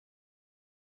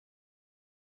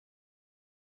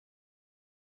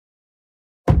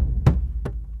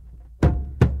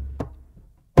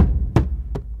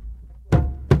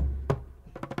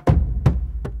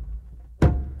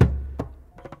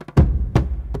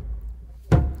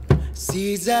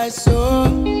Seeds I sow,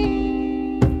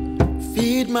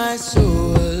 feed my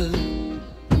soul.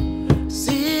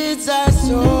 Seeds I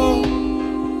sow,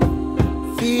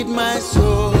 feed my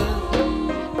soul.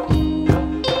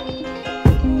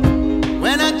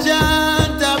 When I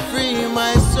chant, I free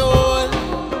my soul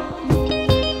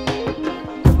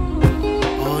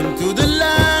onto the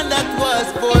land that was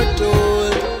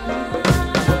foretold.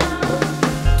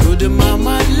 To the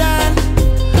mama land,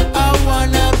 I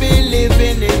wanna be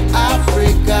living in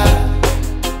Africa.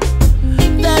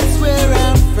 That's where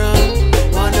I'm from.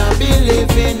 Wanna be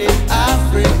living in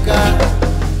Africa.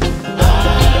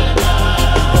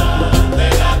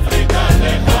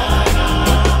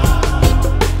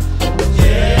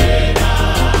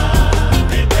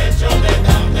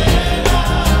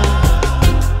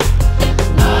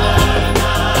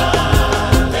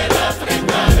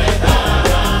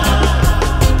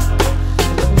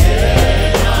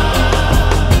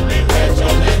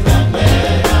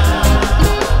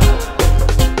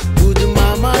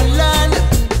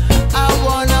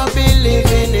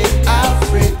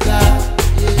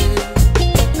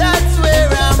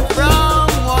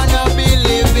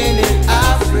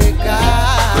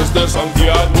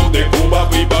 Santiago de Cuba,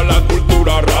 viva la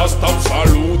cultura rasta, un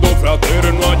saludo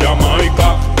fraterno a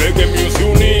Jamaica, reggae music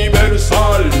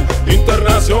universal,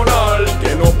 internacional,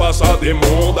 que no pasa de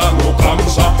moda, no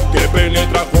cansa, que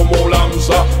penetra como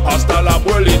lanza, hasta la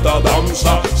abuelita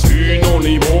danza,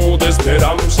 sinónimo de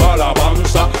esperanza,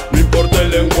 alabanza, no importa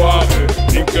el lenguaje,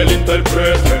 ni que el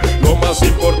interprete, lo más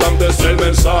importante es el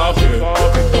mensaje.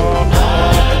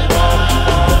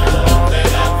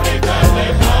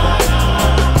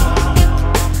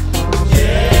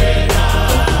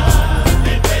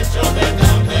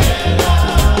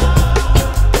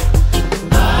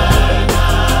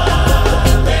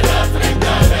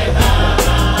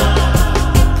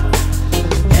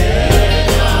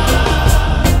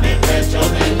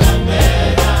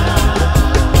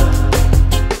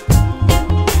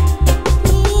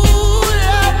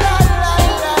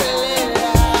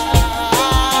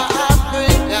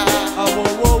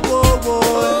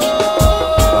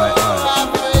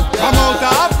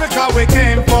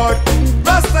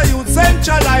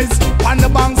 On the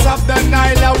banks of the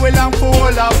Nile, I will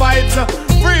unfold our vibes.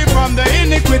 Free from the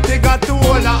iniquity, got to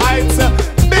all the heights.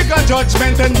 Bigger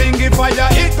judgment and bingy fire,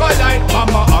 equalite.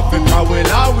 Mama Africa will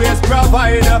always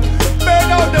provide. Burn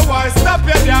out the war, stop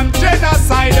your damn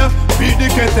genocide. Be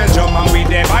the Kette drum and we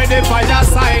them by the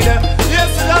fireside.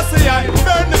 Yes, that's I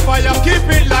burn the fire, keep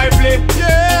it lively.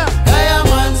 Yeah.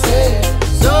 Diamond say,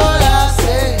 solar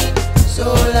say,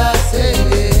 solar say.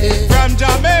 From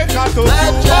Jamaica to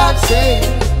Cuba say,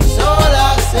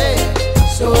 solar say,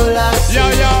 solar say. Yo,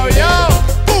 yo, yo.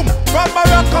 Boom. From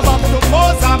Morocco back to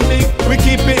Mozambique, we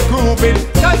keep it grooving.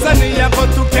 Tanzania go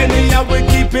to Kenya, we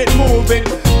keep it moving.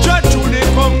 Judge to the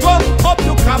Congo, up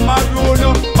to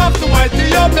Cameroon, up to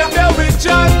Ethiopia, there we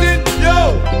chanting.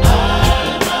 Yo.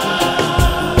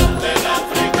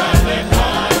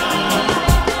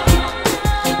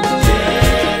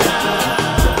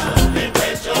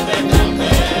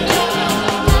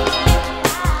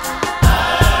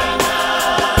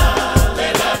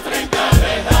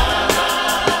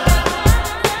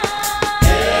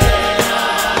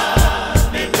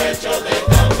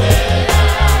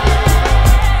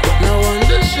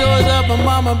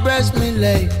 Breast me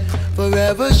lay,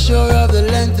 forever sure of the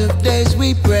length of days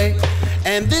we pray.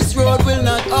 And this road will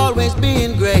not always be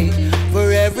in gray,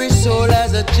 for every soul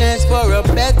has a chance for a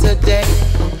better day.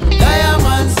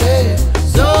 Diamond say,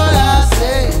 solar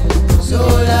say,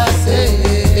 solar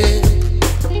say.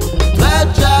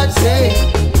 12 tribes say,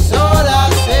 solar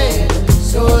say,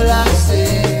 solar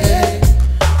say.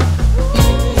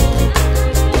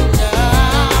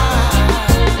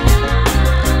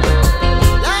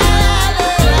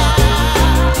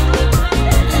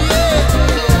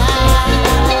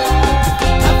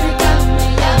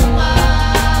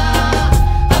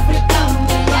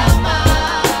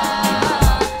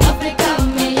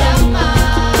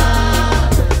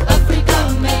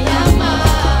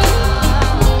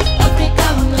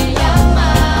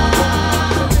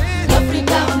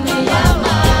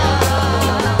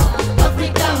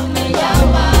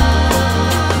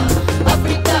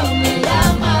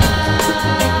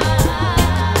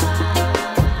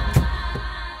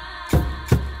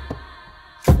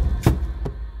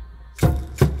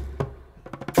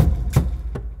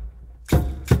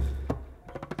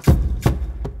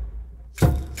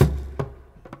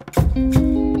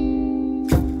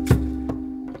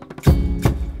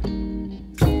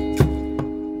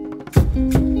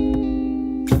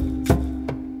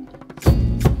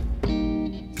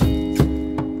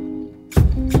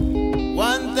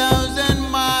 $1,000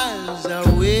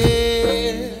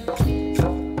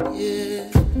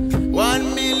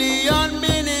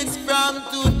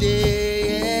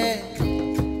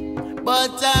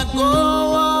 But I go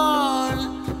on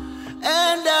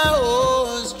and I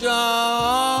hold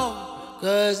strong,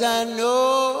 'cause I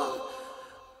know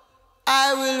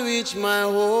I will reach my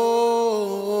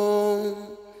home.